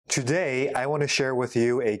Today, I want to share with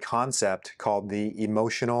you a concept called the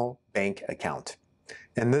emotional bank account.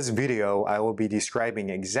 In this video, I will be describing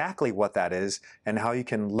exactly what that is and how you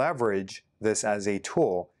can leverage this as a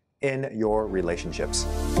tool in your relationships.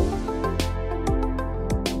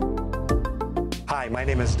 Hi, my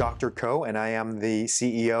name is Dr. Ko, and I am the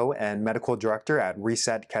CEO and Medical Director at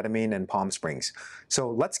Reset Ketamine in Palm Springs.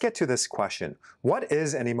 So let's get to this question. What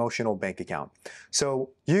is an emotional bank account? So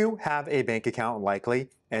you have a bank account likely,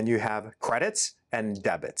 and you have credits and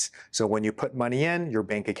debits. So when you put money in, your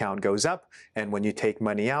bank account goes up, and when you take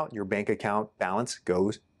money out, your bank account balance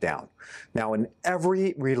goes down. Now, in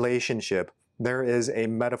every relationship, there is a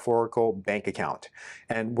metaphorical bank account.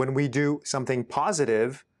 And when we do something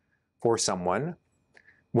positive for someone,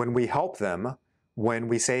 when we help them, when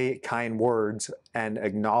we say kind words and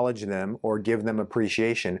acknowledge them or give them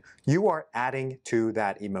appreciation, you are adding to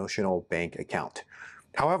that emotional bank account.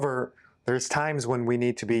 However, there's times when we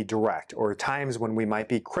need to be direct, or times when we might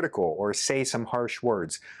be critical or say some harsh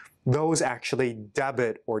words. Those actually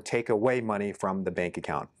debit or take away money from the bank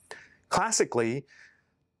account. Classically,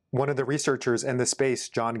 one of the researchers in the space,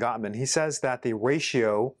 John Gottman, he says that the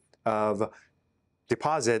ratio of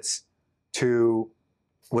deposits to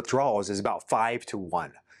withdrawals is about 5 to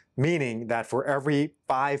 1, meaning that for every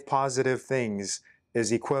 5 positive things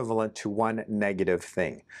is equivalent to 1 negative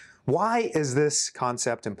thing. Why is this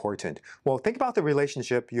concept important? Well, think about the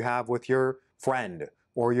relationship you have with your friend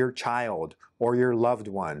or your child or your loved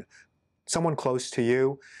one, someone close to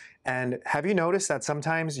you. And have you noticed that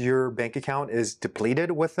sometimes your bank account is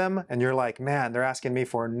depleted with them and you're like, man, they're asking me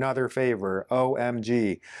for another favor.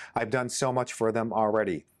 OMG, I've done so much for them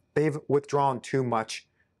already. They've withdrawn too much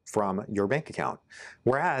from your bank account.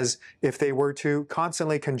 Whereas if they were to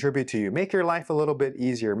constantly contribute to you, make your life a little bit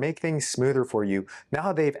easier, make things smoother for you,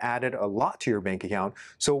 now they've added a lot to your bank account.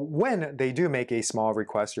 So when they do make a small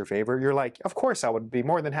request or favor, you're like, of course, I would be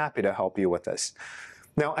more than happy to help you with this.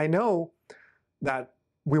 Now, I know that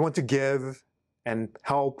we want to give and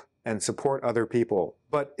help and support other people,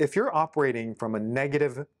 but if you're operating from a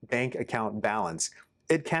negative bank account balance,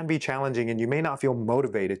 it can be challenging and you may not feel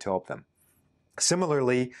motivated to help them.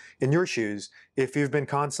 Similarly, in your shoes, if you've been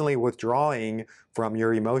constantly withdrawing from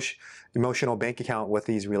your emotional bank account with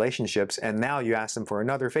these relationships and now you ask them for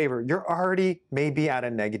another favor, you're already maybe at a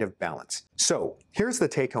negative balance. So here's the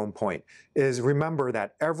take-home point, is remember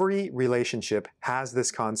that every relationship has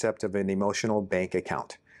this concept of an emotional bank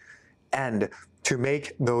account. And to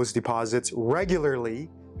make those deposits regularly,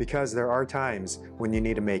 because there are times when you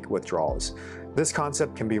need to make withdrawals. This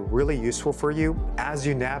concept can be really useful for you as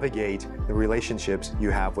you navigate the relationships you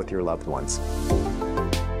have with your loved ones.